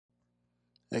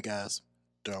Hey guys,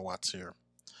 Darren Watts here.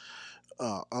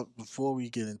 Before we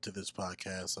get into this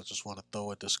podcast, I just want to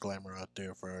throw a disclaimer out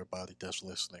there for everybody that's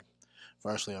listening.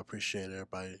 Firstly, I appreciate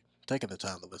everybody taking the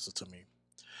time to listen to me.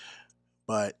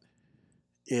 But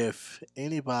if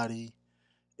anybody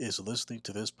is listening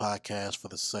to this podcast for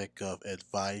the sake of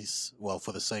advice, well,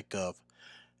 for the sake of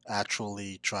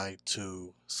actually trying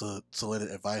to solicit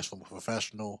advice from a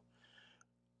professional,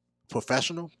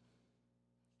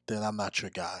 then I'm not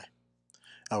your guy.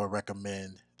 I would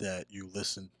recommend that you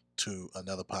listen to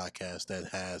another podcast that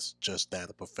has just that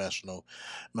a professional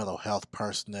mental health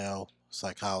personnel,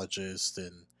 psychologists,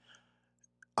 and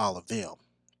all of them.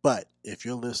 But if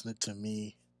you're listening to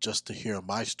me just to hear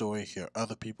my story, hear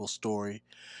other people's story,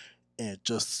 and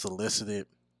just solicited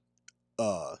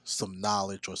some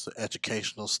knowledge or some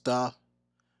educational stuff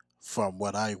from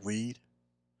what I read,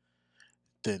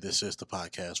 then this is the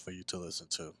podcast for you to listen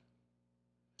to.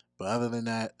 But other than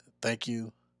that, thank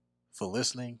you for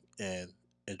listening and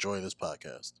enjoy this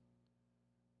podcast.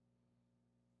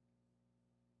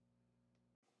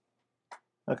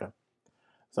 Okay.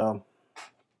 So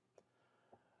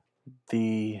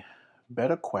the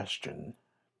better question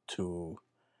to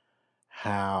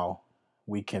how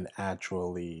we can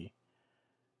actually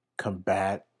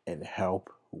combat and help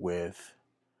with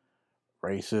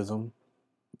racism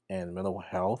and mental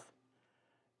health,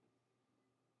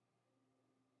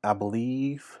 I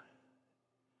believe,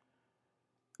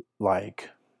 like,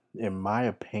 in my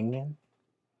opinion,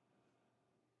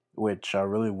 which I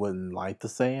really wouldn't like to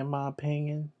say in my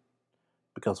opinion,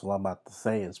 because what I'm about to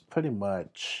say is pretty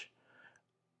much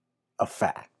a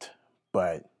fact,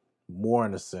 but more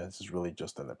in a sense is really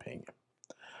just an opinion.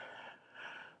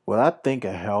 What I think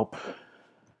a help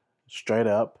straight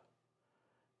up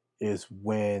is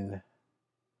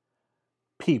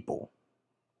people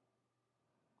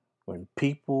when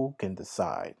people can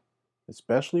decide,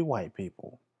 especially white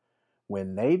people,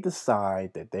 when they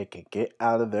decide that they can get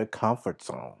out of their comfort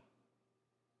zone.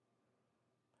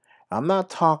 I'm not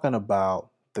talking about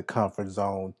the comfort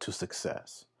zone to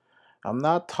success. I'm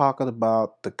not talking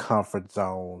about the comfort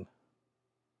zone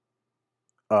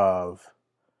of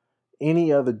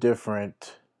any other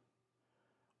different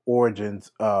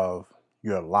origins of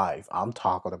your life. I'm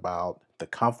talking about the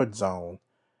comfort zone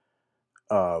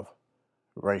of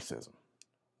racism.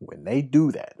 When they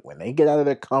do that, when they get out of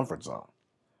their comfort zone,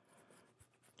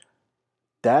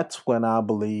 that's when I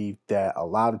believe that a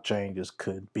lot of changes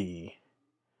could be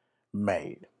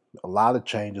made. A lot of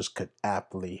changes could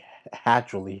aptly,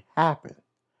 actually happen.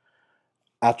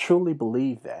 I truly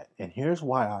believe that. And here's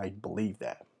why I believe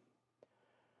that.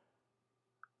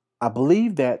 I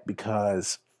believe that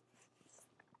because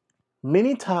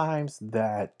many times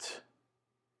that,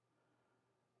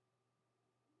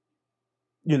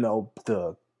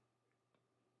 the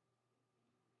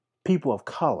people of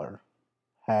color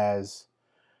has,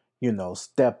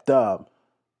 stepped up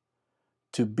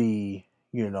to be,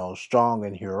 strong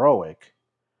and heroic,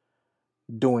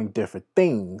 doing different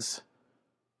things,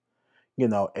 you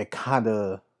know, it kind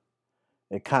of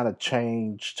it kind of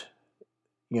changed,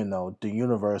 the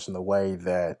universe in a way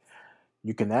that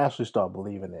you can actually start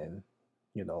believing in,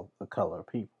 the color of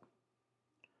people.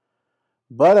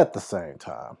 But at the same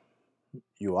time,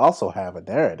 you also have a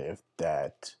narrative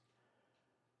that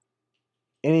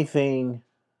anything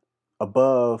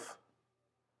above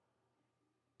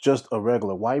just a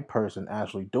regular white person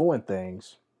actually doing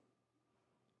things,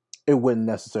 it wouldn't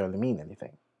necessarily mean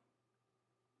anything.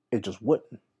 It just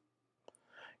wouldn't.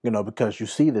 Because you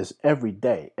see this every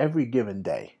day, every given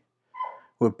day,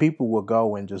 where people will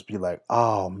go and just be like,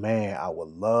 oh man, I would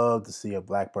love to see a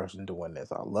black person doing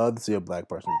this. I'd love to see a black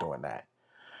person doing that.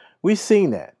 We've seen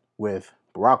that with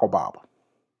Barack Obama,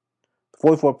 the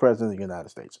 44th president of the United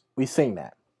States. We've seen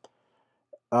that.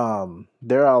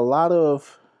 There are a lot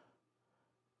of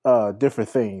different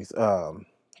things.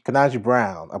 Kenaji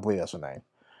Brown, I believe that's her name.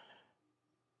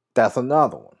 That's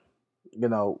another one. You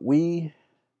know,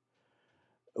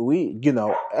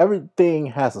 everything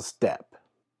has a step.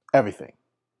 Everything.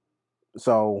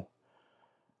 So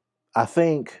I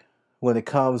think when it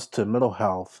comes to mental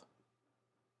health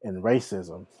and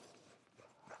racism,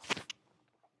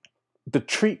 the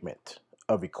treatment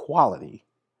of equality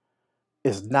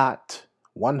is not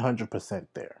 100%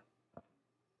 there.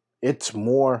 It's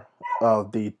more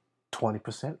of the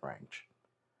 20% range.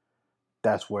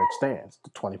 That's where it stands, the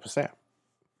 20%.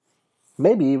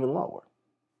 Maybe even lower.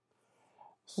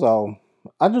 So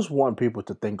I just want people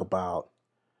to think about,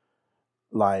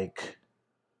 like,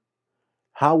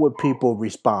 how would people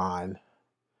respond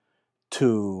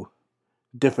to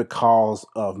different calls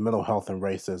of mental health and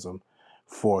racism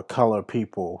for colored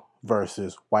people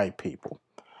versus white people?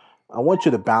 I want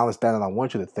you to balance that, and I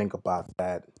want you to think about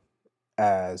that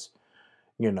as,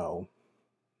 you know,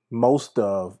 most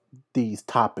of these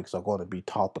topics are going to be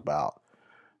talked about.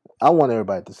 I want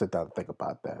everybody to sit down and think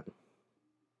about that.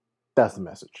 That's the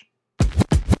message.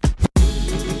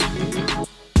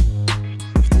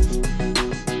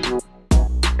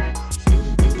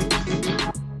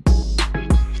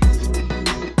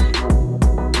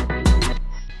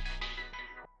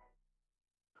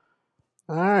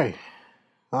 All right,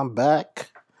 I'm back.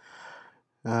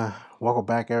 Welcome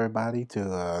back, everybody,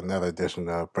 to another edition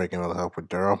of Breaking Mental Health with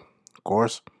Daryl. Of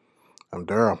course, I'm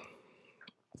Daryl.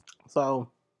 So,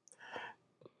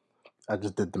 I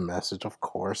just did the message, of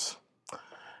course,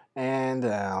 and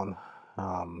down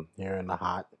here in the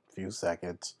hot few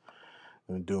seconds.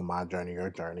 I'm going to do my journey, your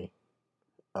journey.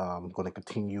 I'm going to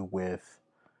continue with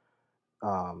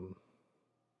um,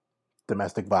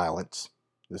 domestic violence.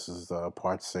 This is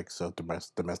part 6 of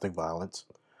domestic violence.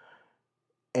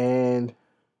 And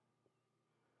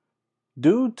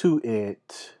due to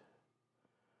it,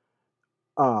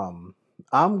 I'm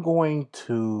going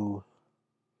to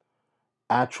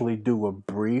actually do a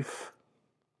brief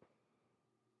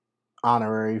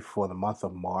honorary for the month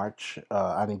of March.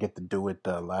 I didn't get to do it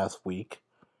last week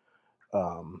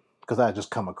because I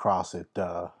just come across it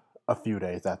a few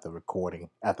days after recording.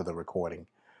 After the recording,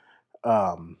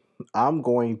 um, I'm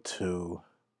going to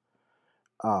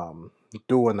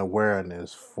do an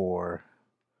awareness for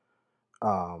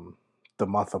um, the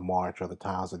month of March or the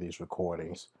times of these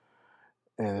recordings,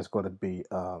 and it's going to be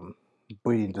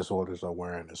Bleeding Disorders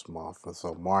Awareness Month. And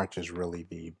so March is really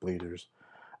the bleeding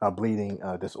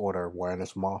disorder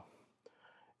awareness month,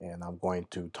 and I'm going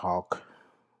to talk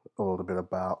a little bit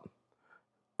about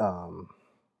um,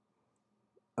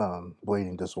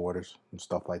 bleeding disorders and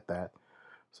stuff like that.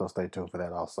 So stay tuned for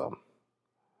that also.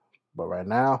 But right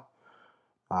now,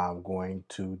 I'm going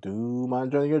to do my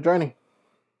journey, your journey.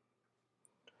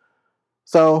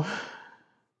 So,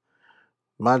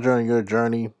 my journey, your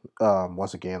journey.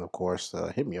 Once again, of course,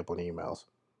 hit me up on emails.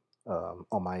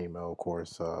 On my email, of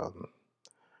course,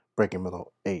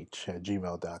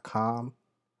 breakingmiddleh@gmail.com.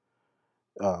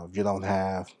 If you don't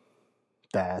have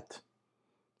that,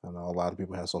 I know a lot of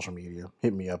people have social media.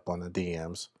 Hit me up on the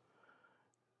DMs.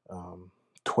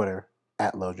 Twitter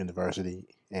at Love University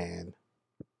and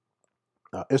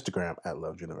Instagram at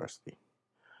Love University.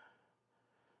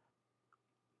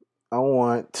 I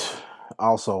want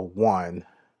also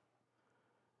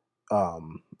I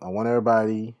want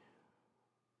everybody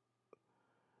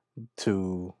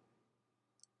to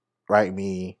write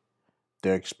me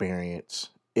their experience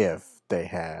if they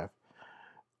have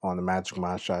on the Magic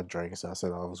Mind Shot drinks. I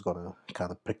said I was going to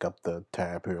kind of pick up the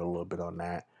tab here a little bit on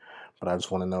that, but I just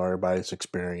want to know everybody's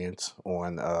experience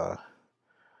on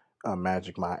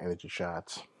Magic Mind Energy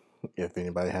Shots. If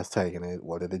anybody has taken it,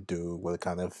 what did it do? What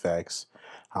kind of effects?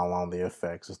 How long the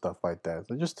effects and stuff like that.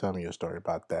 So just tell me your story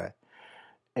about that.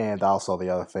 And also the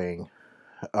other thing,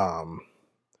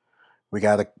 we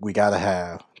gotta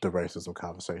have the racism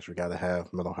conversation. We gotta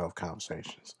have mental health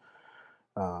conversations.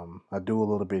 I do a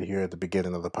little bit here at the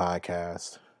beginning of the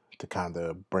podcast to kind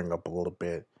of bring up a little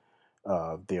bit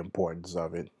of the importance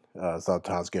of it.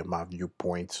 Sometimes give my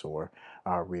viewpoints, or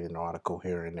I'll read an article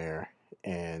here and there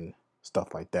and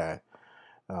stuff like that.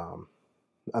 I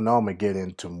know I'm gonna get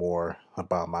into more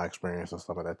about my experience and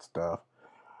some of that stuff,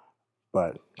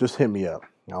 but just hit me up.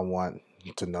 I want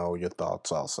to know your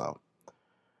thoughts also.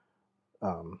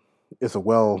 It's a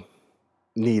well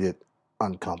needed,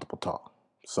 uncomfortable talk.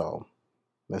 So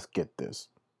let's get this.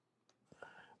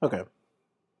 Okay.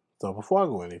 So before I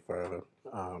go any further,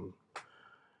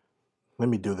 let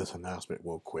me do this announcement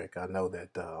real quick. I know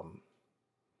that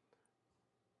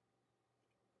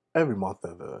every month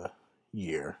of the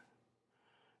year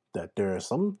that there is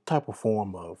some type of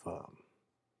form of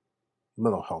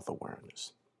mental health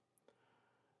awareness.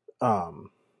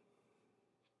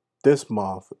 This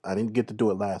month, I didn't get to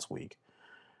do it last week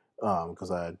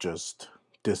because I just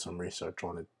did some research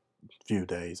on it a few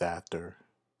days after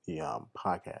the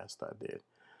podcast I did.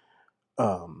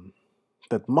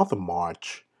 The month of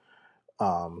March,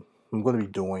 I'm going to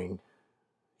be doing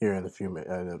here in a few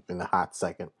minutes, in a hot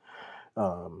second,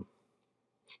 for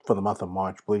the month of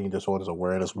March, Bleeding Disorders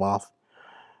Awareness Month.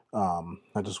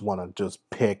 I just want to just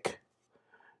pick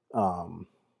some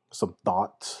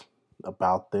thoughts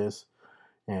about this,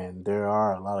 and there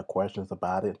are a lot of questions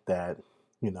about it that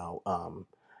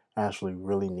actually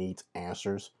really needs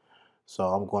answers. So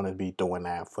I'm going to be doing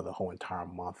that for the whole entire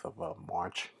month of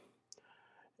March,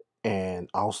 and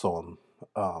also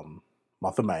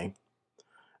month of May.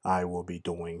 I will be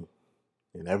doing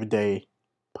an everyday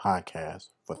podcast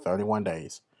for 31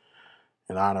 days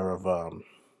in honor of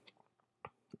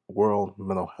World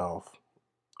Mental Health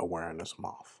Awareness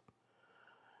Month.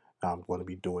 I'm going to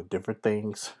be doing different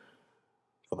things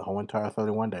for the whole entire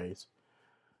 31 days,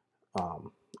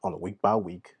 on a week by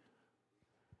week,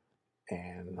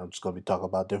 and I'm just going to be talking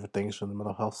about different things for the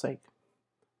mental health sake.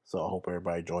 So I hope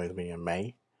everybody joins me in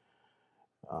May.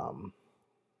 Um,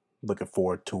 Looking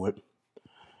forward to it,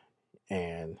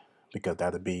 and because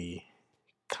that'll be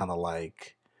kind of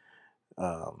like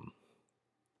um,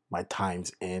 my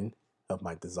time's end of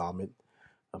my dissolvement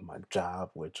of my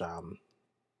job, which I'm,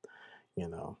 you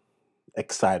know,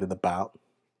 excited about.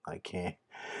 I can't,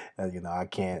 I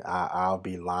can't. I'll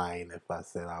be lying if I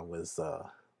said I was,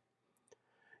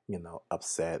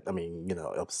 upset. I mean,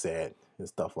 upset and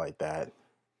stuff like that.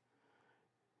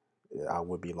 I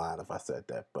would be lying if I said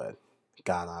that, but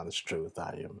God honest truth,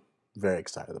 I am very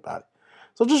excited about it.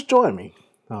 So just join me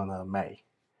on May,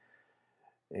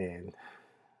 and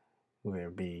we'll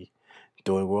be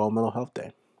doing World Mental Health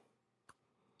Day.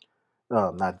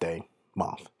 Not day,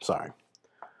 month. Sorry.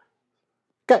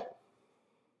 Okay.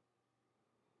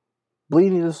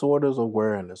 Bleeding Disorders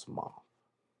Awareness Month.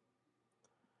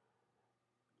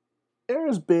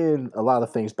 There's been a lot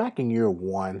of things. Back in year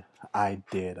one, I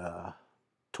did,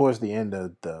 towards the end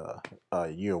of the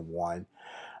year one,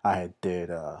 I did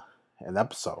an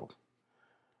episode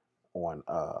on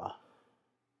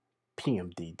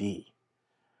PMDD.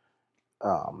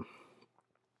 Um,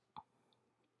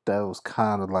 that was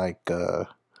kind of like a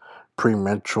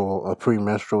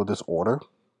premenstrual disorder.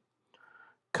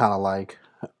 Kind of like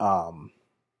um,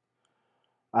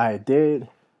 I did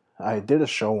I did a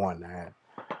show on that,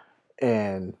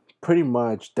 and pretty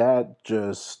much that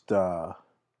just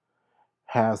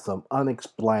has some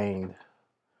unexplained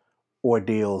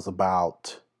ordeals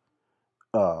about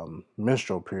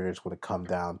menstrual periods when it comes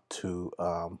down to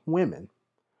women,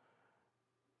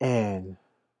 and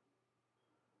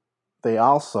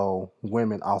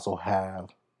women also have,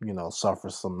 suffer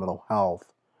some mental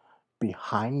health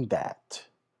behind that.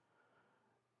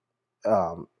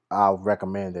 I'll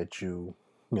recommend that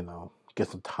get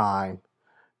some time,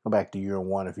 go back to year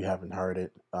one if you haven't heard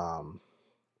it.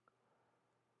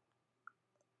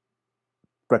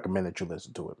 Recommend that you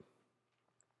listen to it.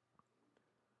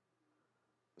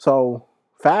 So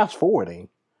fast forwarding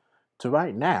to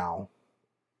right now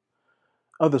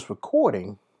of this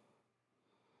recording,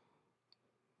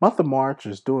 month of March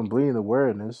is doing Bleeding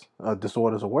Awareness,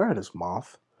 Disorders Awareness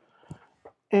Month,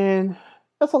 and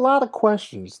that's a lot of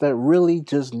questions that really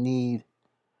just need,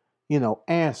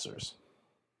 answers.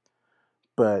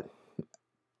 But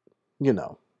you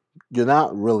know, you're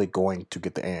not really going to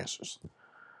get the answers.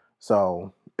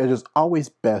 So it is always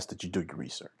best that you do your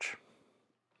research.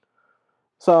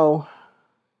 So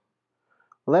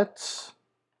let's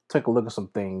take a look at some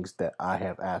things that I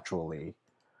have actually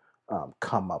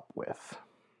come up with.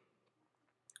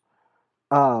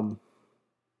 Um,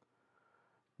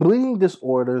 Bleeding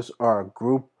disorders are a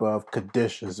group of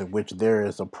conditions in which there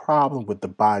is a problem with the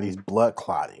body's blood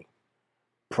clotting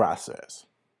process.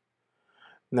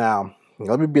 Now,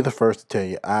 let me be the first to tell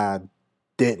you, I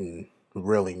didn't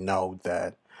really know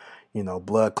that,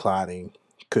 blood clotting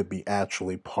could be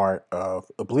actually part of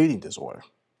a bleeding disorder.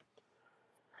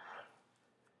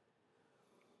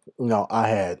 I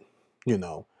had, you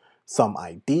know, some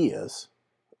ideas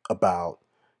about,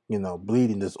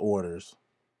 bleeding disorders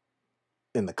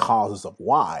and the causes of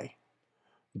why,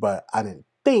 but I didn't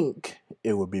think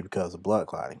it would be because of blood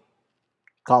clotting.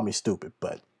 Call me stupid,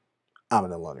 but I'm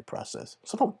in a learning process,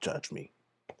 so don't judge me.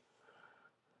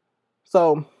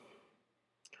 So,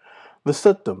 the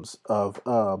symptoms of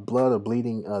blood or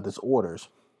bleeding disorders: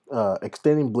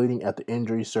 extending bleeding after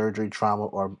injury, surgery, trauma,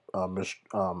 or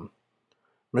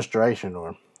menstruation,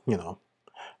 or you know,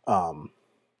 um,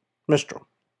 menstrual.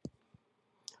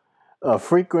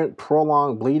 Frequent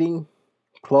prolonged bleeding,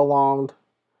 prolonged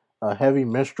heavy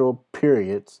menstrual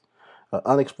periods,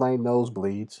 unexplained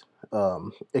nosebleeds,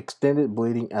 extended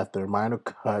bleeding after minor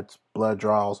cuts, blood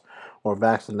draws, or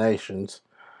vaccinations,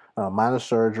 minor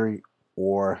surgery,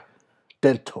 or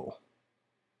dental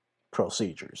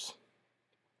procedures.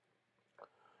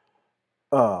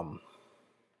 Um,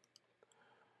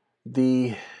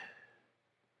 the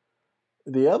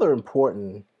the other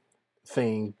important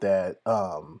thing that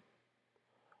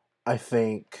I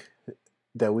think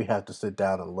that we have to sit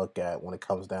down and look at when it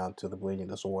comes down to the bleeding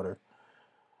disorder,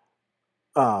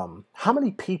 how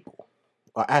many people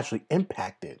are actually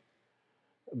impacted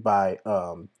by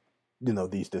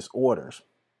these disorders.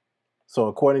 So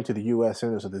according to the U.S.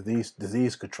 Centers of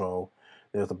Disease Control,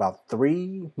 there's about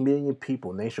 3 million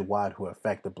people nationwide who are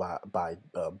affected by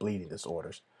bleeding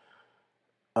disorders.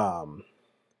 Um,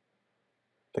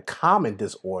 the common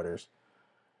disorders,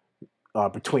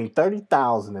 between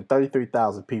 30,000 and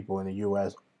 33,000 people in the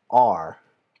U.S. are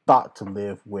thought to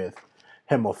live with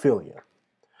hemophilia.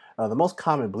 The most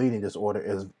common bleeding disorder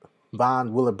is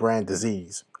von Willebrand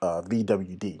disease,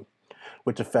 VWD,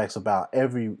 which affects about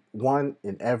every 1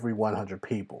 in every 100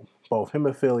 people. Both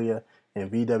hemophilia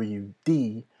and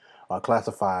VWD are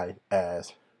classified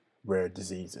as rare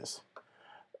diseases.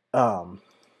 Um,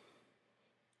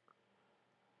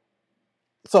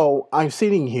 so I'm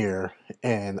sitting here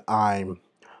and I'm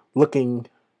looking,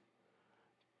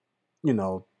 you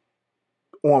know,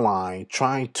 online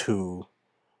trying to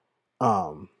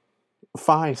um,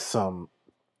 find some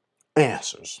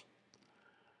answers,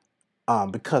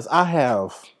 because I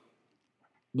have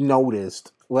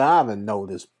noticed, well, I haven't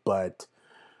noticed, but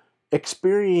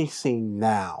experiencing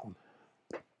now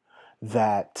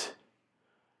that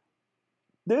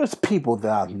there's people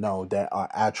that I know that are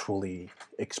actually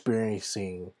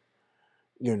experiencing,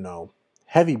 you know,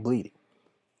 heavy bleeding,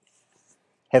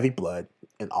 heavy blood,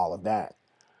 and all of that.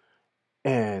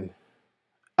 And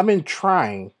I've been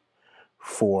trying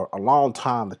for a long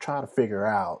time to try to figure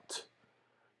out,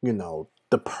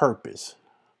 the purpose.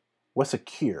 What's a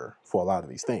cure for a lot of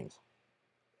these things?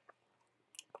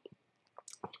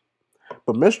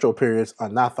 But menstrual periods are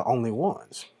not the only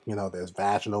ones. There's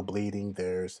vaginal bleeding,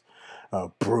 there's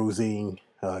bruising,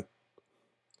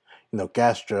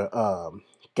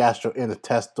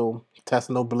 gastrointestinal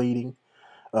intestinal bleeding,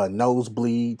 nose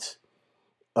bleeds,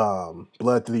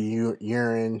 blood through the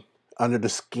urine, under the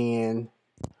skin.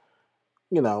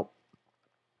 You know,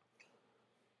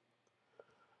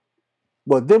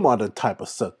 well, them are the type of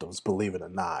symptoms, believe it or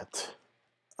not.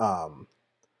 Um,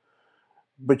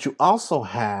 but you also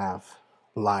have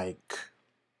like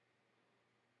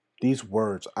these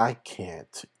words I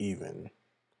can't even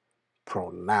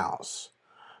pronounce.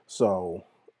 So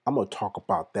I'm going to talk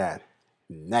about that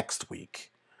next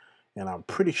week. And I'm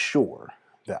pretty sure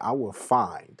that I will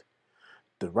find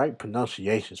the right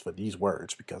pronunciations for these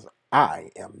words because I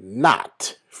am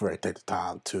not going to take the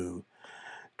time to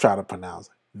try to pronounce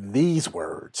these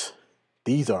words.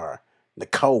 These are the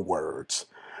code words.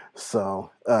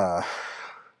 So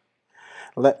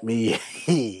let me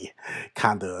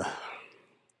kind of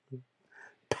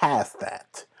pass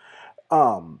that.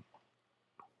 Um,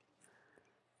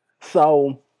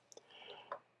 so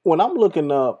when I'm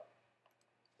looking up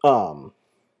um,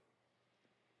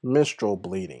 menstrual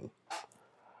bleeding,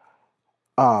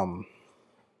 um,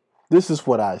 this is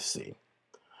what I see.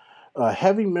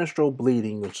 Heavy menstrual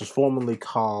bleeding, which is formerly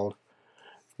called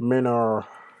menorrhagia,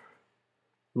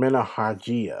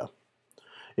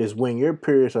 is when your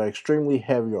periods are extremely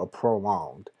heavy or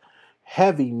prolonged.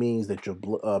 Heavy means that your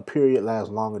period lasts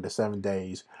longer than 7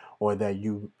 days, or that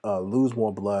you lose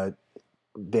more blood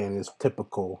than is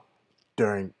typical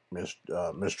during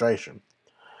menstruation.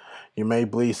 You may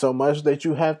bleed so much that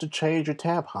you have to change your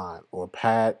tampon or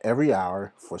pad every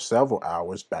hour for several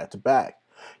hours back to back.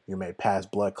 You may pass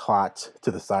blood clots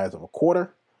to the size of a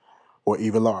quarter or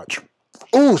even large.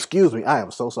 Oh, excuse me. I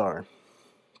am so sorry.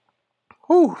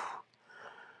 Whew.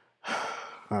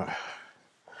 That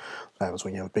happens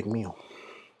when you have a big meal.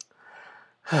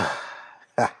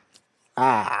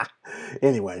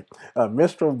 Anyway,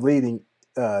 menstrual bleeding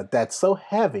that's so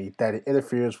heavy that it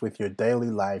interferes with your daily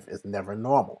life is never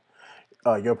normal.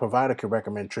 Your provider can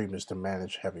recommend treatments to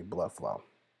manage heavy blood flow.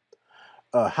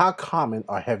 How common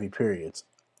are heavy periods?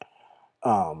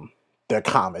 Um, they're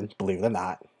common, believe it or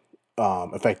not,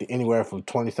 affecting anywhere from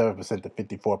 27% to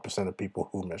 54% of people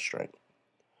who menstruate.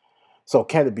 So,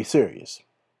 can it be serious?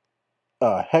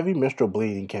 Heavy menstrual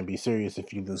bleeding can be serious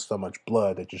if you lose so much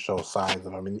blood that you show signs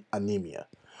of anemia.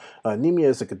 Anemia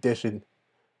is a condition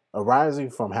arising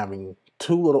from having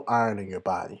too little iron in your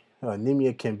body.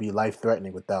 Anemia can be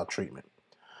life-threatening without treatment.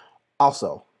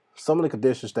 Also, some of the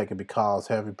conditions that can be cause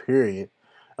heavy period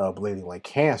bleeding, like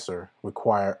cancer,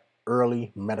 require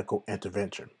early medical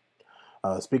intervention.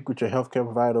 Speak with your healthcare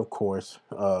provider, of course,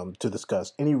 to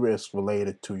discuss any risks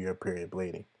related to your period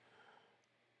bleeding.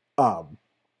 Um,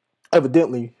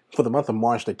 Evidently, for the month of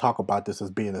March, they talk about this as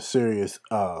being a serious,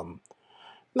 not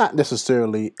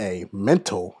necessarily a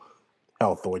mental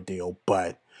health ordeal,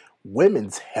 but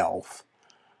women's health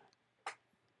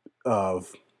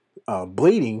of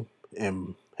bleeding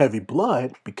and heavy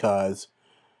blood, because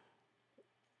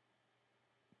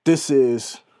this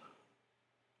is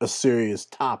a serious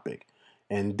topic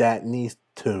and that needs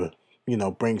to,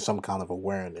 bring some kind of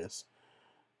awareness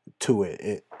to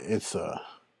it. It's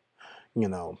you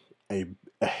know, a,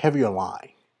 a heavier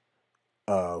line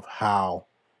of how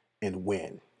and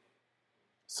when.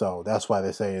 So that's why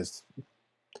they say it's,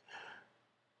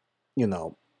 you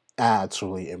know,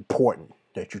 absolutely important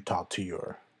that you talk to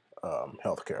your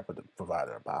healthcare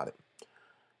provider about it.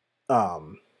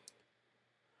 Um,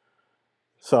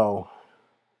 so,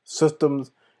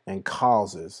 symptoms and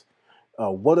causes.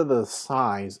 What are the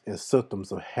signs and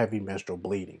symptoms of heavy menstrual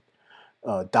bleeding?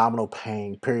 Abdominal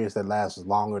pain, periods that last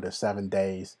longer than 7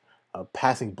 days,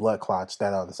 passing blood clots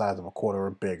that are the size of a quarter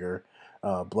or bigger,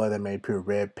 blood that may appear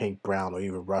red, pink, brown, or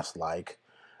even rust-like,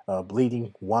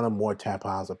 bleeding one or more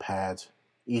tampons or pads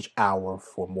each hour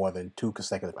for more than 2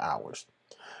 consecutive hours,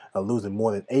 losing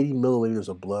more than 80 milliliters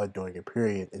of blood during a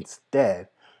period instead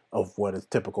of what is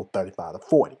typical 35 to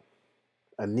 40.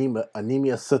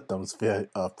 Anemia symptoms,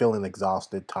 feeling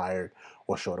exhausted, tired,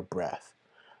 or short of breath.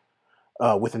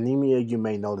 With anemia, you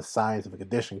may notice signs of a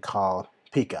condition called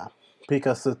pica.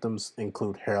 Pica symptoms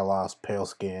include hair loss, pale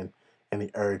skin, and the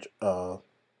urge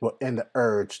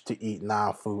to eat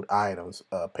non-food items,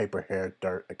 paper, hair,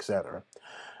 dirt, etc.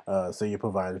 So you're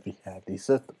provided if you have these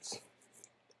symptoms.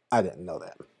 I didn't know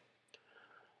that.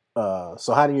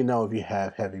 So how do you know if you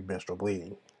have heavy menstrual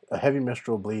bleeding? Heavy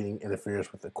menstrual bleeding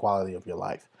interferes with the quality of your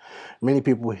life. Many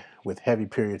people with heavy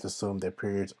periods assume that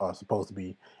periods are supposed to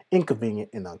be inconvenient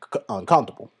and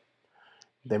uncomfortable.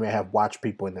 They may have watched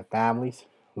people in their families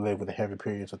live with heavy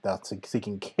periods without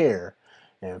seeking care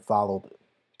and followed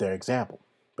their example.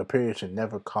 But periods should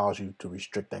never cause you to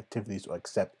restrict activities or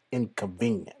accept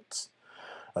inconvenience.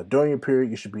 During your period,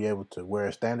 you should be able to wear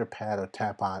a standard pad or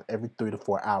tampon every 3 to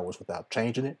 4 hours without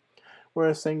changing it. Wear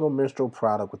a single menstrual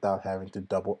product without having to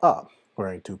double up,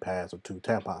 wearing 2 pads or 2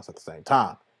 tampons at the same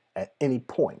time at any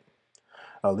point.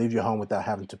 Leave your home without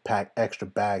having to pack extra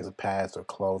bags of pads or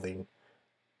clothing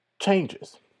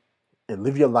changes. And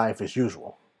live your life as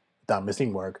usual without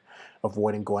missing work,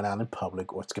 avoiding going out in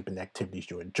public, or skipping activities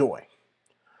you enjoy.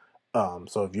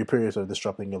 So if your periods are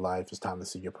disrupting your life, it's time to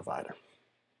see your provider.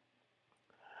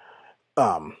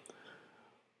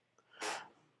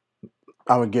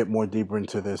 I will get more deeper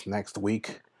into this next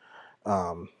week.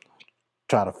 Try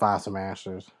to find some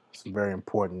answers, some very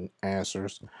important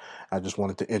answers. I just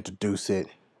wanted to introduce it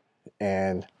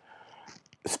and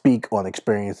speak on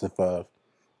experiences of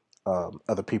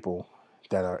other people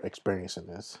that are experiencing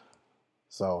this.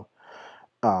 So,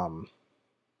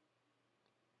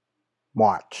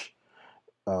 March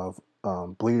of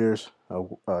Bleeders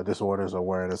Disorders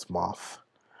Awareness Month.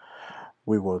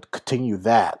 We will continue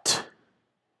that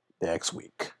next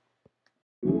week.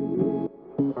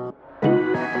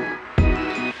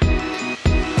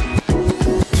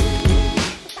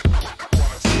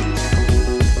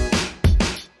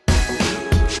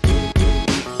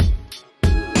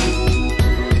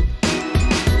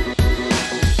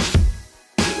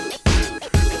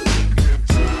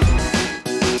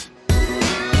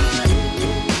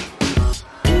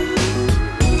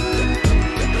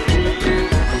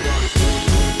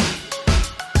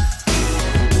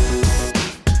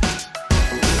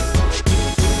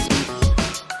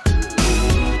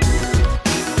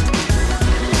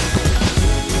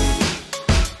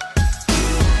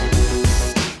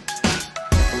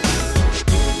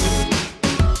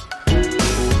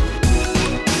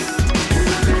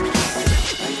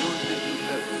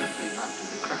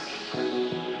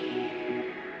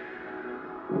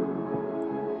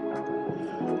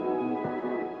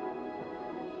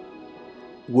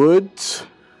 Woods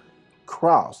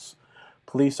Cross,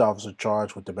 police officer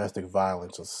charged with domestic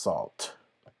violence assault.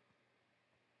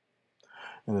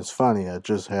 And it's funny, I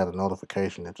just had a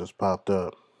notification that just popped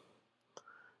up,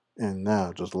 and now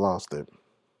I just lost it.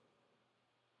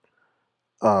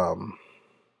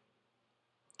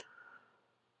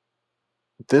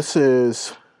 This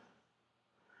is,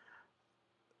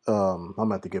 I'm going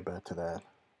to have to get back to that.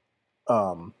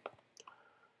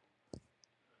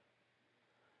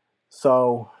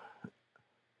 So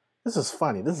this is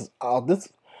funny. This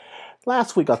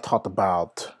last week I talked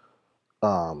about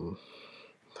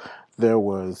there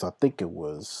was, I think it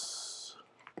was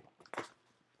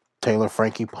Taylor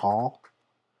Frankie Paul,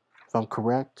 if I'm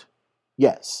correct.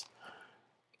 Yes.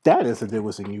 That incident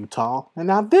was in Utah, and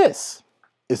now this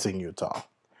is in Utah.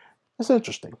 It's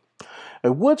interesting.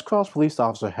 A Woods Cross police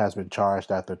officer has been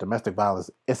charged after a domestic violence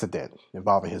incident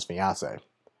involving his fiancée.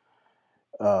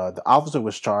 The officer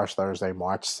was charged Thursday,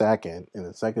 March 2nd, in the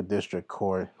 2nd District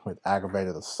Court with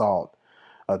aggravated assault,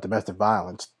 domestic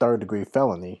violence, third-degree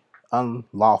felony,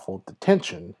 unlawful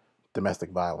detention, domestic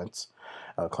violence,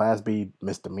 Class B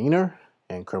misdemeanor,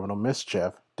 and criminal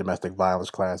mischief, domestic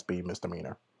violence, Class B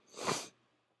misdemeanor.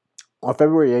 On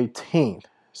February 18th,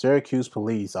 Syracuse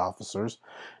police officers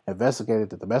investigated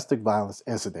the domestic violence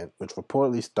incident, which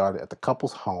reportedly started at the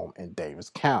couple's home in Davis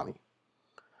County.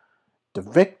 The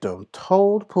victim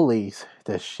told police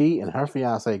that she and her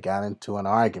fiance got into an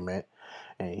argument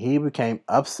and he became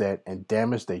upset and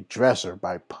damaged a dresser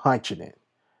by punching it,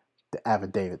 the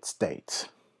affidavit states.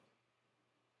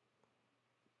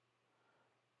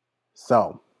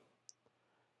 So,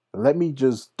 let me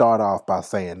just start off by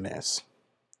saying this.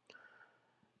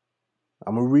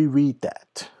 I'm going to reread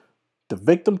that. The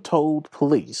victim told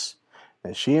police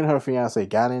that she and her fiance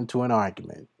got into an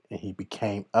argument and he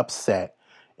became upset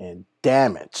and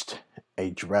damaged a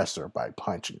dresser by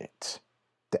punching it,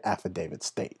 the affidavit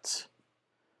states.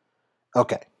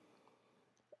 Okay,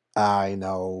 I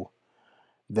know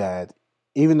that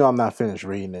even though I'm not finished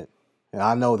reading it, and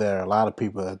I know there are a lot of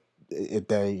people that if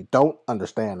they don't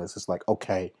understand this, it's like,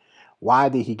 okay, why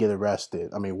did he get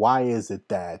arrested? I mean, why is it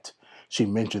that she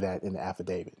mentioned that in the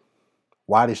affidavit?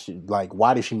 Why did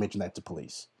she mention that to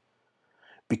police?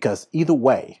 Because either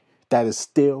way, that is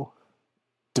still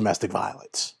domestic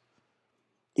violence.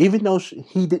 Even though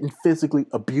he didn't physically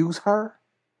abuse her,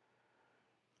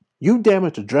 you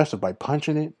damaged a dresser by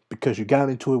punching it because you got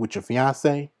into it with your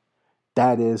fiance.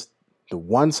 That is the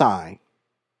one sign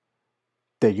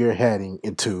that you're heading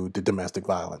into the domestic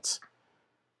violence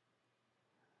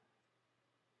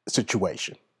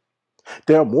situation.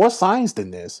 There are more signs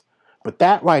than this, but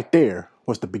that right there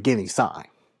was the beginning sign.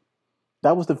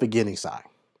 That was the beginning sign.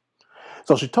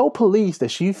 So she told police that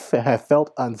she had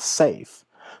felt unsafe.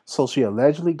 So she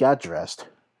allegedly got dressed,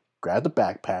 grabbed a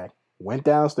backpack, went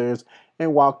downstairs,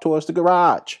 and walked towards the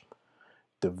garage.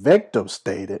 The victim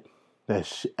stated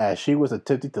that as she was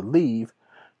attempting to leave,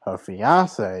 her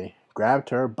fiance grabbed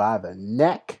her by the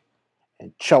neck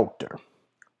and choked her.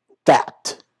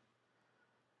 That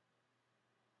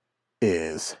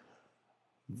is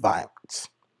violence.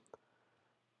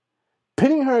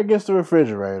 Pinning her against the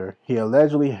refrigerator, he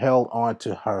allegedly held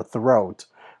onto her throat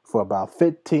for about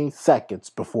 15 seconds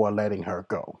before letting her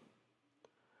go.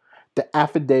 The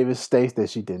affidavit states that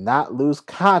she did not lose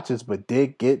conscience but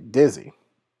did get dizzy.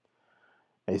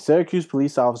 A Syracuse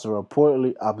police officer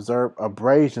reportedly observed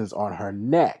abrasions on her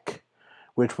neck,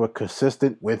 which were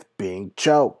consistent with being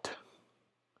choked.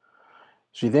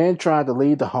 She then tried to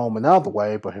leave the home another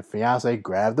way, but her fiance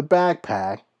grabbed the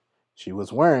backpack she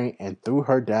was wearing and threw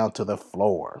her down to the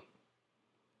floor.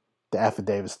 The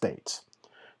affidavit states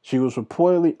she was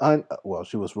reportedly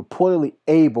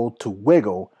able to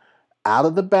wiggle out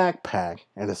of the backpack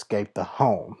and escape the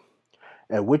home,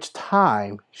 at which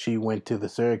time she went to the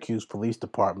Syracuse Police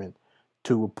Department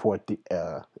to report the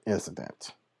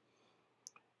incident.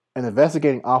 An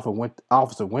investigating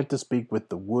officer went to speak with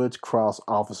the Woods Cross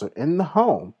officer in the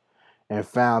home and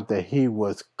found that he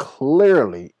was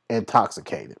clearly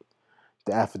intoxicated,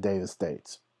 the affidavit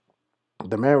states.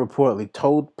 The man reportedly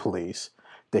told police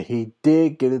that he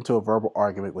did get into a verbal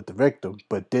argument with the victim,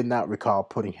 but did not recall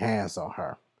putting hands on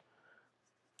her.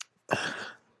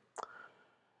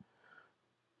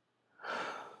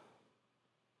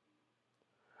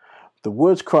 The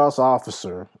Woods Cross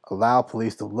officer allowed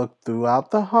police to look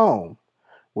throughout the home,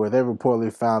 where they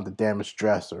reportedly found the damaged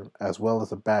dresser, as well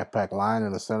as a backpack lying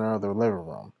in the center of the living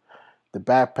room. The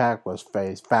backpack was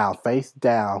found face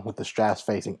down with the straps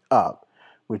facing up,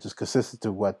 which is consistent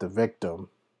to what the victim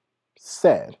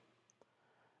said.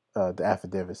 The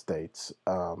affidavit states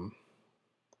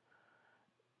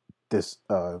this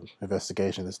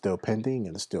investigation is still pending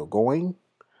and is still going,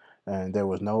 and there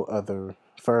was no other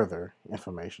further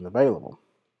information available.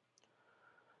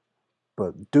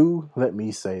 But do let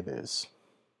me say this.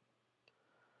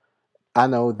 I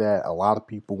know that a lot of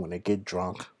people, when they get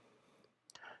drunk,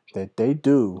 that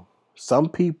some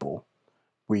people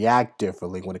react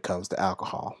differently when it comes to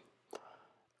alcohol.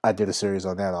 I did a series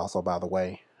on that also, by the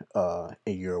way,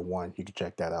 in year one. You can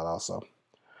check that out also.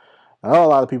 I know a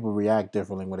lot of people react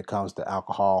differently when it comes to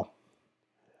alcohol,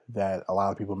 that a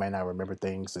lot of people may not remember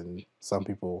things, and some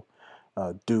people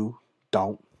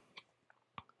don't,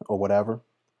 or whatever.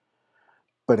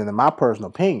 But in my personal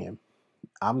opinion,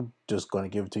 I'm just going to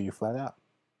give it to you flat out.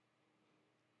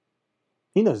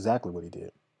 He knows exactly what he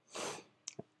did.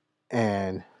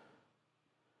 And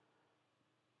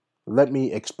let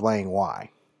me explain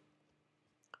why.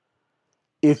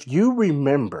 If you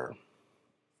remember,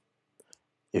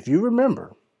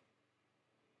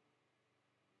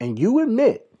 and you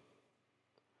admit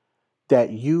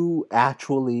that you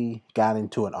actually got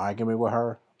into an argument with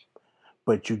her,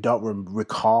 but you don't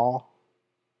recall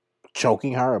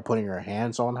choking her or putting your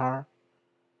hands on her,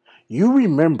 you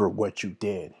remember what you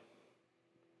did.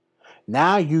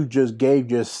 Now you just gave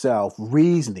yourself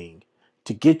reasoning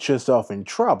to get yourself in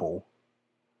trouble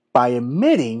by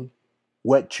admitting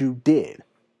what you did.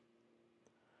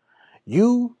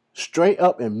 You straight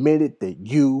up admitted that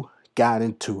you got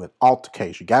into an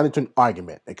altercation, you got into an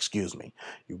argument,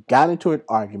 you got into an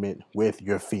argument with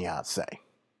your fiance.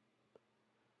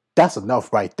 That's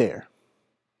enough right there.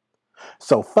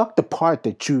 So fuck the part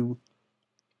that you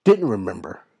didn't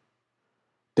remember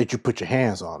that you put your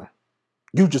hands on her.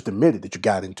 You just admitted that you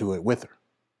got into it with her.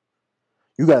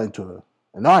 You got into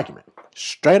an argument,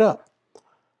 straight up.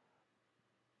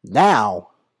 Now,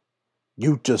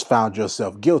 you just found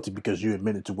yourself guilty because you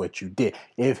admitted to what you did.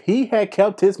 If he had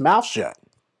kept his mouth shut,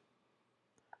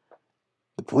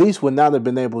 the police would not have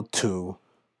been able to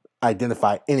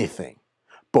identify anything.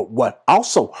 But what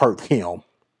also hurt him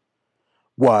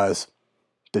was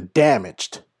the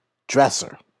damaged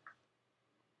dresser.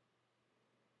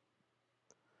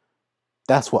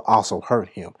 That's what also hurt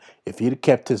him. If he'd have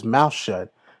kept his mouth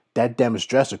shut, that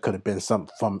damaged dresser could have been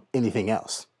something from anything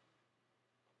else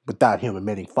without him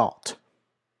admitting fault.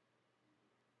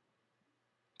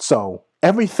 So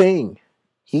everything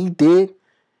he did,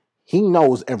 he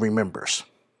knows and remembers.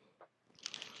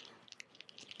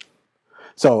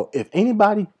 So if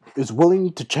anybody is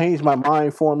willing to change my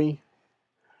mind for me,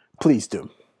 please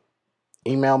do.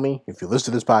 Email me. If you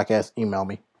listen to this podcast, email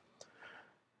me.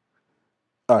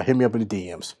 Hit me up in the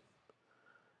DMs.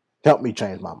 Help me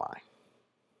change my mind.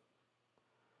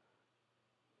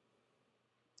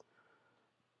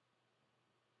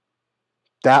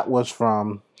 That was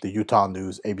from the Utah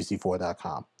News,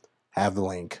 abc4.com. Have the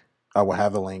link. I will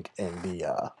have the link in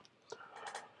the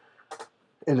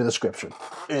description.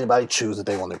 Anybody choose that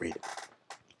they want to read it.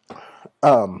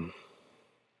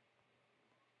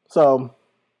 So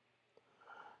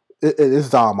it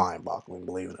is all mind-boggling,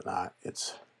 believe it or not.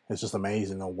 It's just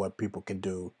amazing on what people can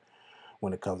do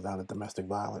when it comes down to domestic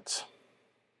violence.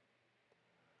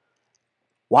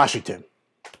 Washington.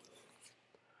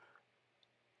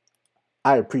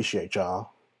 I appreciate y'all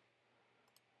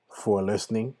for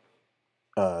listening.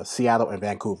 Seattle and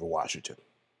Vancouver, Washington,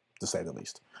 to say the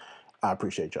least. I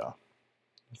appreciate y'all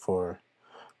for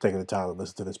taking the time to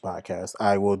listen to this podcast.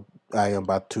 I am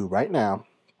about to right now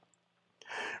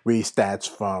read stats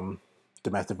from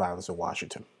domestic violence in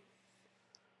Washington.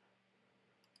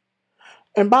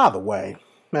 And by the way,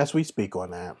 as we speak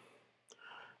on that,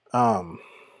 I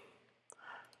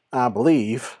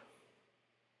believe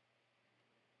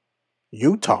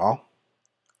Utah,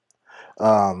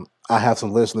 I have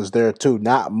some listeners there too.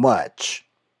 Not much,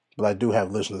 but I do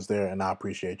have listeners there, and I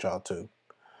appreciate y'all too.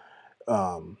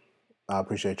 I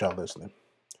appreciate y'all listening.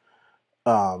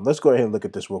 Let's go ahead and look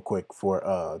at this real quick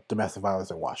for domestic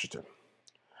violence in Washington.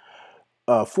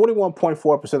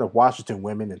 41.4% of Washington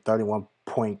women and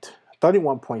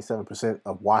 31.7%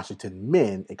 of Washington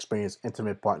men experience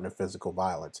intimate partner physical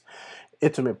violence,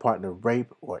 intimate partner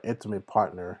rape, or intimate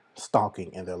partner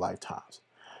stalking in their lifetimes.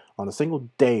 On a single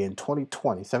day in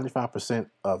 2020,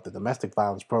 75% of the domestic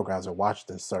violence programs in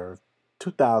Washington served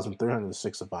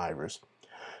 2,306 survivors.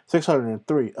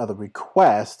 603 other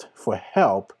requests for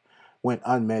help went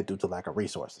unmet due to lack of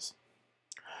resources.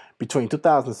 Between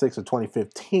 2006 and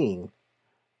 2015,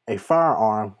 a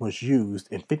firearm was used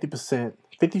in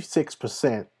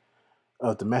 56%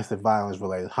 of domestic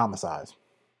violence-related homicides.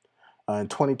 In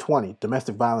 2020,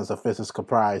 domestic violence offenses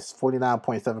comprised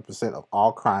 49.7% of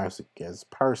all crimes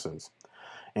against persons.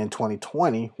 In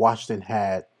 2020, Washington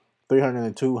had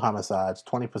 302 homicides.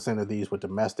 20% of these were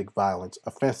domestic violence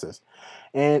offenses,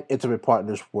 and intimate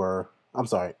partners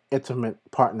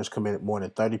committed more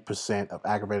than 30% of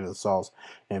aggravated assaults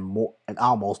and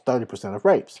almost 30% of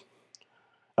rapes.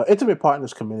 Intimate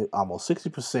partners committed almost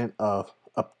 60% of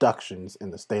abductions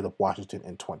in the state of Washington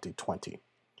in 2020.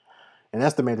 An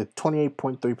estimated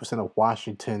 28.3% of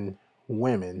Washington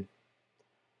women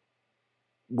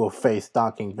will face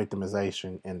stalking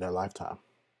victimization in their lifetime.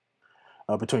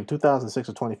 Between 2006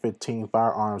 and 2015,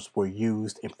 firearms were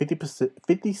used in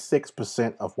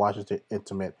 56% of Washington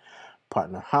intimate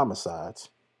partner homicides.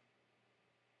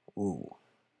 Ooh.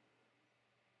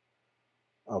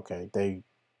 Okay, they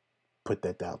put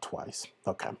that down twice.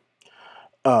 Okay.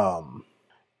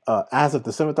 As of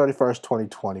December 31st,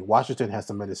 2020, Washington has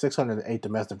submitted 608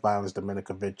 domestic violence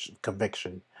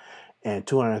conviction and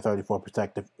 234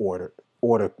 protective order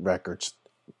records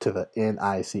to the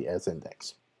NICS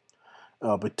index.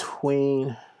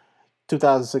 Between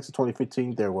 2006 and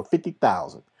 2015, there were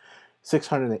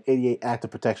 50,688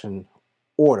 active protection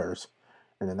orders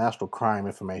in the National Crime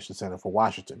Information Center for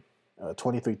Washington,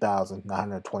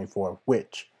 23,924 of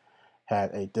which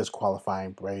had a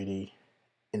disqualifying Brady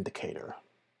indicator.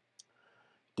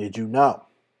 Did you know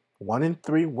 1 in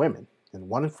 3 women and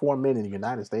 1 in 4 men in the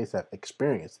United States have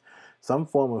experienced some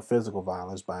form of physical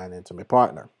violence by an intimate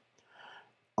partner?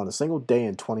 On a single day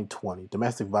in 2020,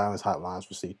 domestic violence hotlines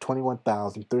received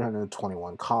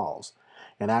 21,321 calls,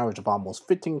 an average of almost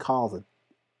 15 calls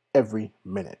every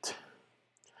minute.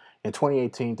 In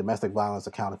 2018, domestic violence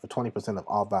accounted for 20% of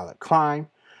all violent crime.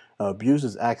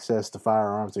 Abusers' access to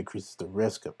firearms increases the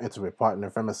risk of intimate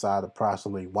partner femicide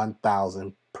approximately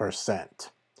 1,000%.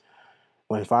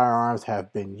 When firearms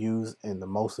have been used in the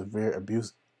most severe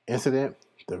abuse incident,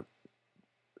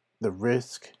 the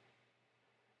risk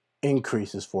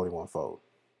increases 41-fold.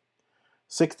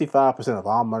 65% of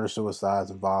all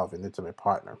murder-suicides involve an intimate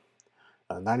partner.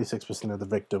 96% of the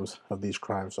victims of these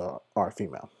crimes are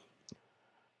female.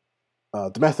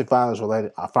 Domestic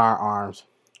violence-related firearms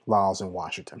laws in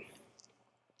Washington.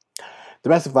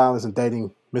 Domestic violence and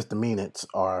dating misdemeanors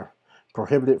are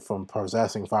prohibited from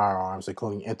possessing firearms,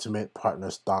 including intimate partner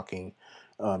stalking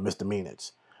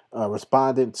misdemeanors.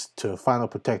 Respondents to final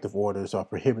protective orders are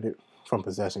prohibited from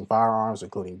possessing firearms,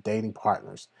 including dating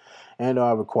partners, and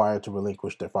are required to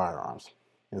relinquish their firearms.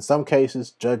 In some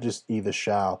cases, judges either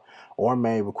shall or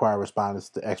may require respondents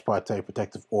to ex parte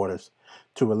protective orders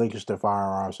to relinquish their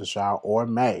firearms and shall or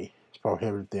may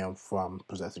prohibit them from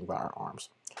possessing firearms.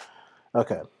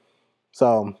 Okay,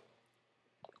 so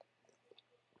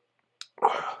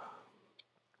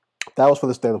that was for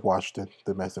the state of Washington,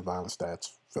 domestic violence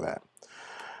stats for that.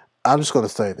 I'm just going to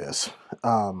say this.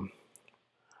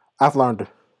 I've learned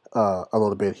a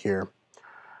little bit here.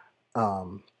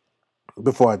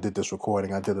 Before I did this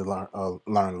recording, I did learn a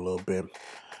little bit.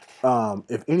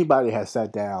 If anybody has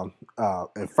sat down,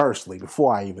 and firstly,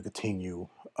 before I even continue,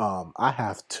 I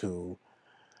have to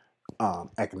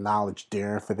acknowledge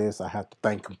Darren for this. I have to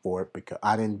thank him for it because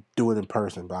I didn't do it in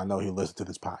person, but I know he listened to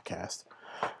this podcast.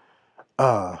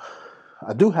 I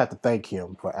do have to thank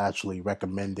him for actually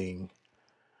recommending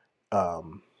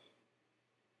The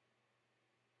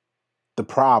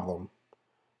Problem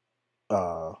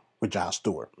with Jon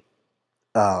Stewart.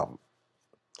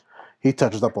 He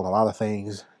touches up on a lot of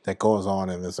things that goes on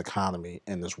in this economy,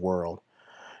 in this world,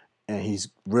 and he's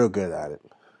real good at it.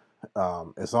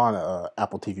 It's on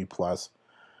Apple TV Plus.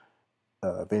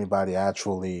 If anybody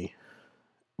actually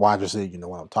watches it, you know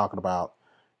what I'm talking about.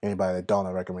 Anybody that don't,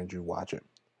 I recommend you watch it.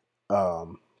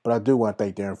 But I do want to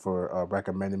thank Darren for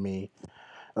recommending me.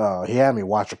 He had me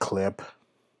watch a clip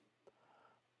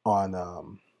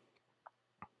on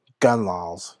gun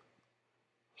laws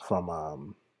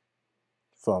from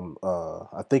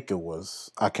I think it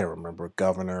was, I can't remember,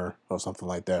 governor or something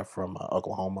like that from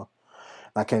Oklahoma.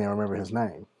 I can't even remember his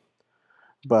name,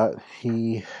 but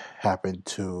he happened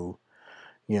to,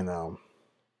 you know,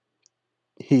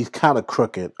 he's kind of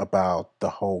crooked about the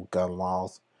whole gun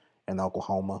laws in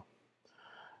Oklahoma.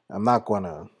 I'm not going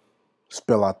to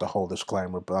spill out the whole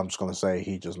disclaimer, but I'm just going to say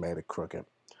he just made it crooked.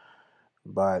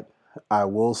 But I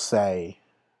will say,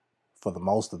 for the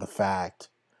most of the fact,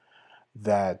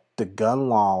 that the gun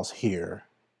laws here,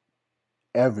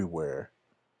 everywhere,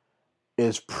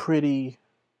 is pretty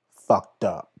fucked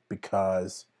up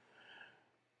because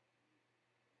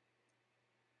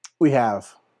we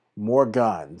have more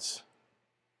guns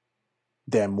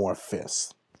than more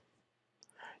fists.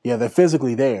 Yeah, they're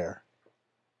physically there.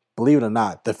 Believe it or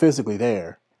not, they're physically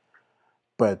there.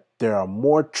 But there are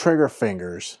more trigger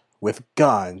fingers with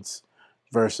guns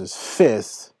versus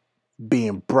fists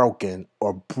being broken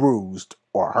or bruised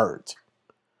or hurt.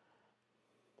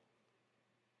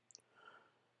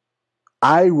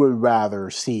 I would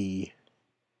rather see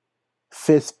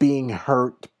fists being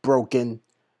hurt, broken,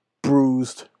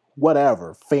 bruised,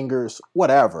 whatever, fingers,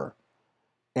 whatever,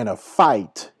 in a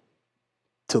fight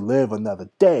to live another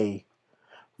day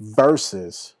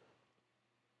versus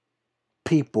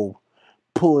people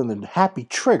pulling a happy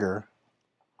trigger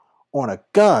on a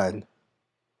gun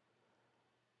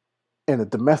in a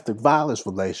domestic violence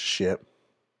relationship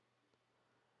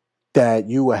that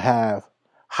you will have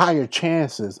higher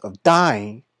chances of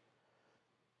dying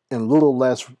and a little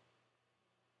less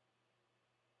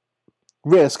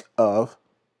risk of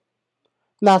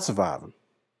not surviving.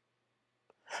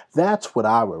 That's what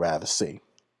I would rather see.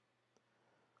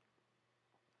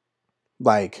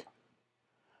 Like,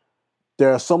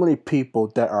 there are so many people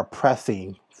that are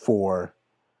pressing for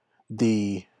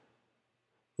the,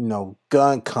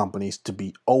 gun companies to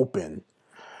be open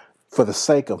for the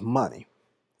sake of money.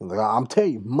 Like, I'm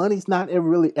telling you, money's not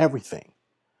really everything.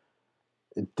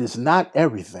 It's not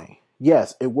everything.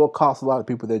 Yes, it will cost a lot of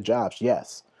people their jobs,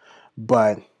 yes.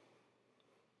 But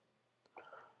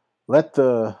let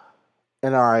the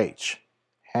NRH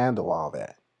handle all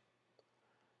that.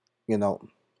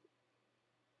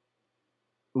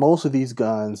 Most of these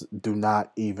guns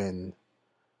don't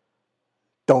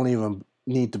even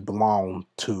need to belong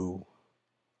to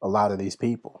a lot of these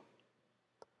people.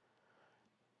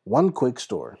 One quick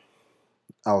story.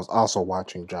 I was also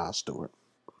watching Jon Stewart,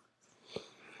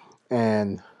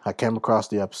 and I came across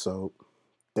the episode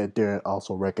that Darren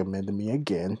also recommended me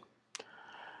again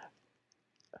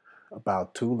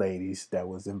about two ladies that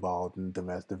was involved in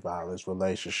domestic violence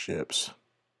relationships.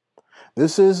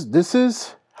 This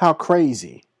is how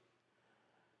crazy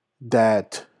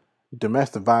that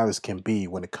domestic violence can be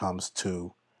when it comes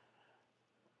to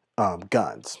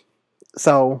guns.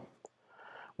 So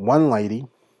one lady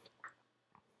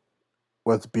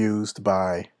was abused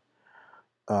by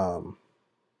um,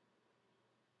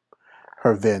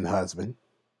 her then husband,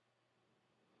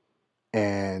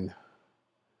 and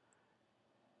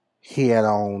he had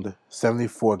owned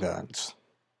 74 guns.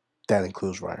 That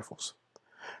includes rifles.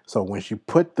 So um, when she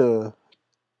put the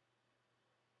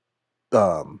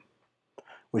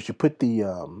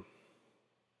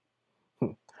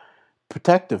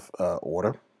protective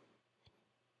order,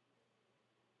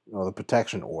 or the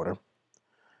protection order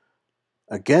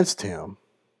against him,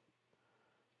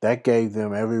 that gave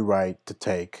them every right to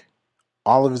take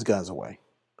all of his guns away.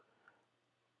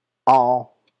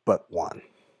 All but one.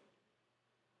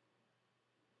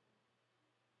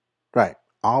 Right,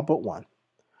 all but one.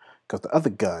 Because the other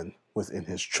gun was in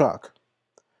his truck,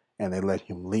 and they let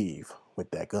him leave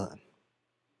with that gun.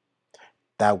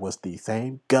 That was the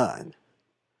same gun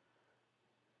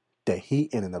that he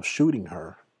ended up shooting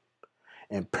her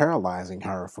and paralyzing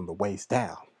her from the waist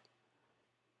down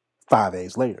 5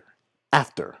 days later,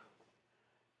 after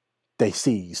they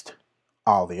seized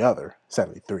all the other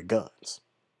 73 guns.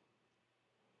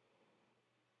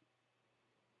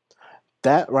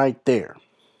 That right there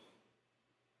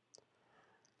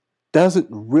doesn't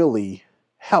really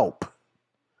help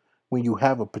when you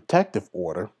have a protection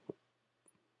order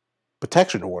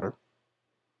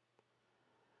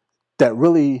that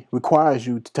really requires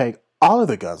you to take all of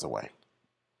the guns away.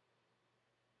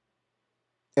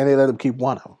 And they let him keep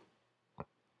one of them.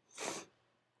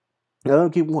 They let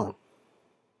him keep one.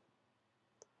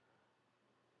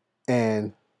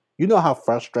 And you know how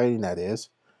frustrating that is.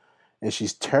 And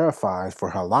she's terrified for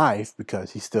her life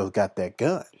because he still got that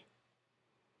gun.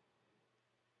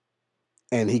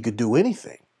 And he could do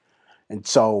anything. And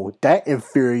so that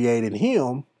infuriated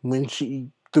him when she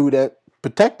threw that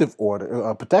protection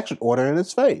order in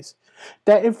his face.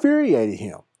 That infuriated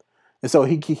him. And so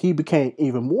he became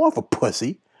even more of a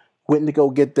pussy, went to go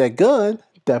get that gun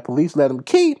that police let him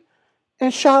keep,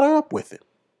 and shot her up with it.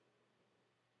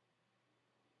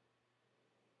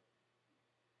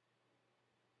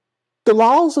 The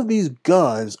laws of these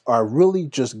guns are really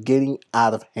just getting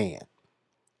out of hand.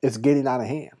 It's getting out of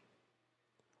hand.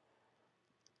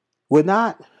 We're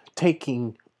not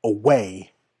taking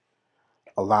away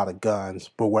a lot of guns,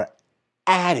 but we're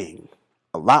adding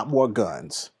a lot more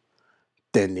guns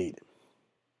than needed.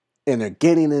 And they're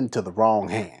getting into the wrong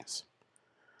hands.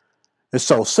 And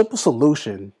so simple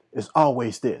solution is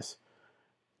always this.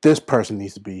 This person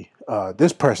needs to be armed.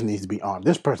 This person needs to be armed.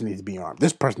 This person needs to be armed.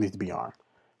 This person needs to be armed.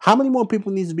 How many more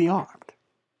people need to be armed?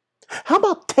 How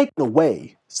about taking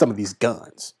away some of these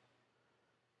guns?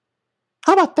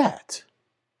 How about that?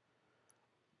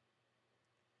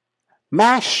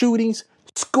 Mass shootings,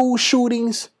 school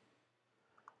shootings,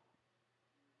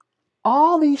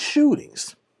 all these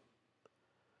shootings.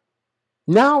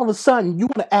 Now all of a sudden you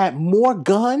want to add more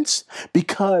guns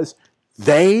because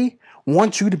they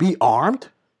want you to be armed?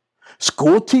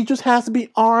 School teachers has to be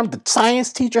armed. The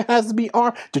science teacher has to be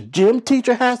armed. The gym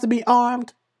teacher has to be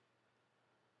armed.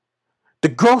 The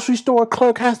grocery store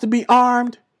clerk has to be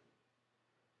armed.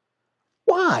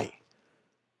 Why?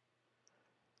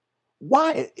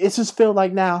 Why? It just feels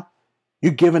like now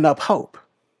you're giving up hope.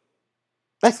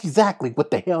 That's exactly what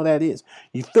the hell that is.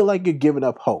 You feel like you're giving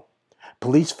up hope.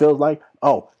 Police feel like,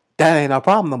 oh, that ain't our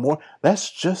problem no more. Let's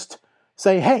just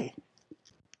say, hey,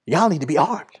 y'all need to be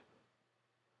armed.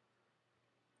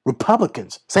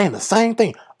 Republicans saying the same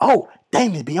thing. Oh, they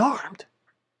need to be armed.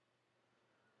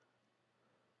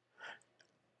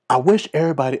 I wish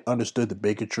everybody understood the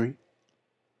bigotry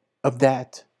of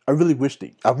that. I really wish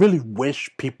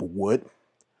people would.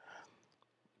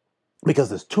 Because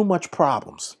there's too much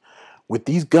problems with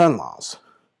these gun laws,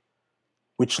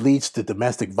 which leads to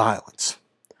domestic violence.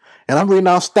 And I'm reading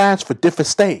out stats for different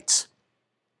states.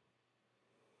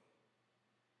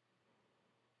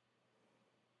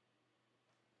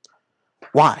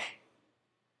 Why?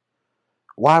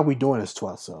 Why are we doing this to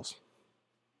ourselves?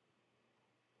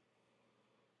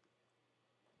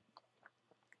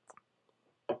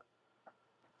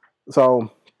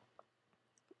 So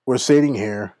we're sitting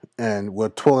here and we're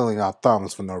twiddling our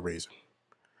thumbs for no reason.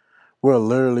 We're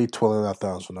literally twiddling our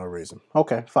thumbs for no reason.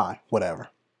 Okay, fine, whatever.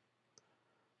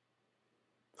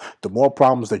 The more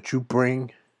problems that you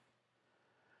bring,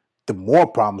 the more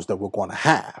problems that we're going to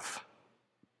have.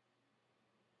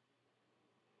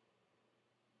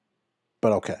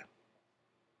 But okay,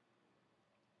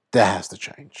 that has to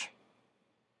change.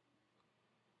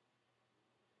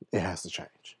 It has to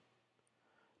change.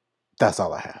 That's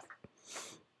all I have.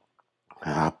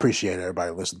 I appreciate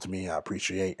everybody listening to me. I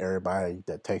appreciate everybody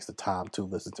that takes the time to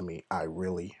listen to me. I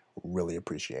really, really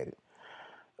appreciate it.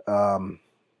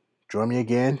 Join me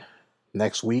again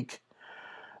next week.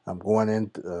 I'm going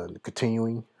in,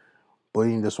 continuing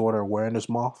Bleeding Disorder Awareness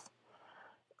Month.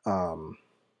 I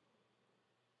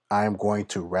am going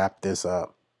to wrap this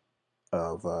up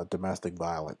of domestic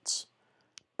violence,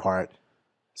 part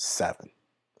 7.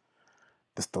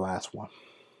 This is the last one.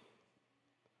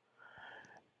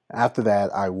 After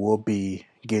that, I will be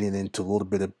getting into a little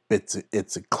bit of bits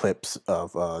and clips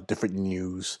of different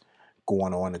news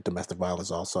going on in domestic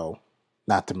violence also,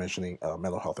 not to mentioning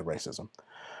mental health and racism.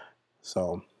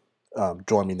 So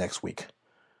join me next week.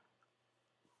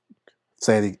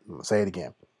 Say it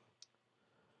again.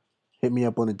 Hit me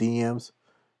up on the DMs,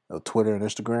 Twitter and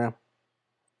Instagram.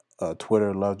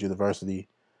 Twitter, Loved University.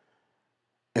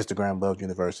 Instagram, Loved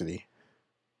University.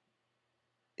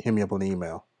 Hit me up on the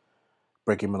email,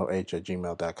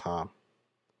 breakingmentalh@gmail.com.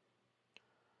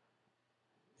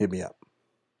 Hit me up.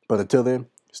 But until then,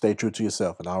 stay true to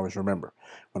yourself and always remember,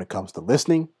 when it comes to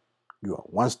listening, you are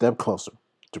one step closer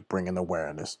to bringing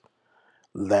awareness.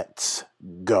 Let's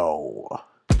go.